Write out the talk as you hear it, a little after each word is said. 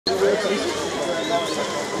In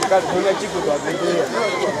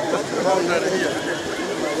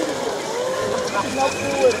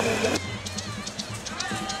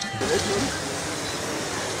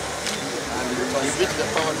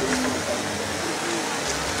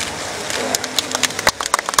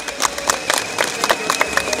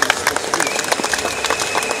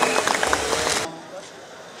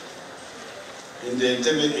the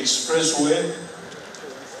Entebbe Expressway,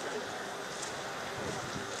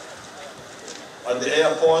 at the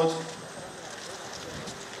airport,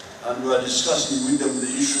 and we are discussing with them the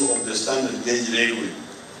issue of the standard gauge railway.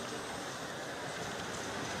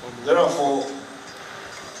 Therefore,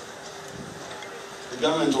 the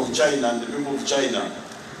government of China and the people of China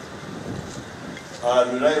are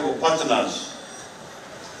reliable partners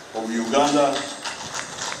of Uganda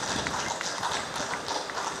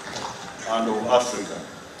and of Africa.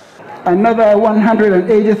 Another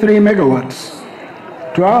 183 megawatts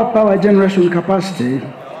to our power generation capacity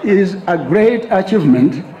is a great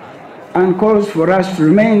achievement and calls for us to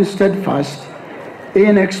remain steadfast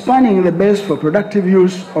in expanding the base for productive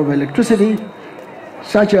use of electricity,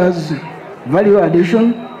 such as value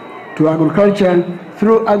addition to agriculture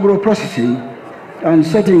through agro-processing and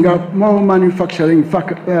setting up more manufacturing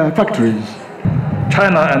factories.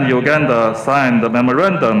 China and Uganda signed the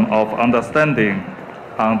Memorandum of Understanding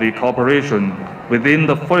on the cooperation within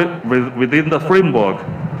the framework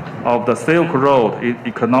of the Silk Road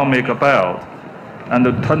Economic Belt and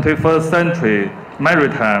the 21st Century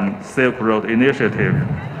Maritime Silk Road Initiative,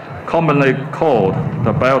 commonly called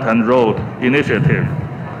the Belt and Road Initiative.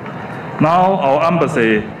 Now our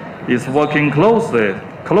embassy is working closely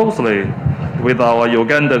with our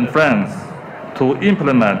Ugandan friends to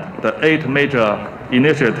implement the 8 major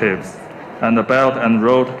initiatives and the Belt and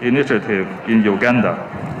Road Initiative in Uganda.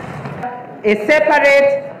 A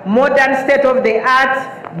separate, modern,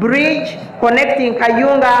 state-of-the-art bridge connecting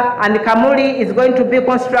Kayunga and Kamuli is going to be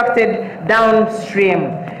constructed downstream.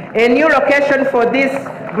 A new location for this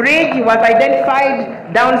bridge was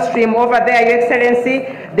identified downstream over there, Your Excellency.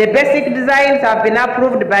 The basic designs have been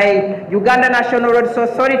approved by Uganda National Roads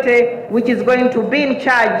Authority, which is going to be in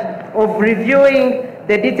charge of reviewing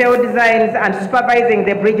the detailed designs and supervising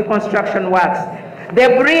the bridge construction works.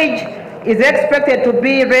 The bridge is expected to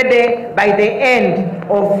be ready by the end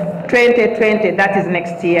of 2020, that is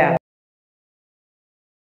next year.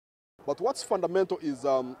 But what's fundamental is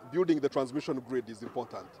building the transmission grid is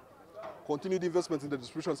important. Continued investment in the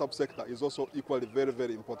distribution subsector is also equally very,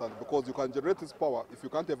 very important, because you can generate this power. If you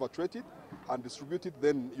can't ever trade it and distribute it,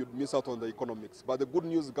 then you'd miss out on the economics. But the good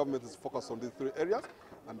news, the government is focused on these 3 areas,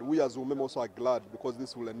 and we as women also are glad, because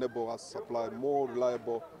this will enable us to supply more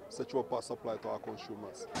reliable, secure power supply to our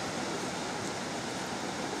consumers.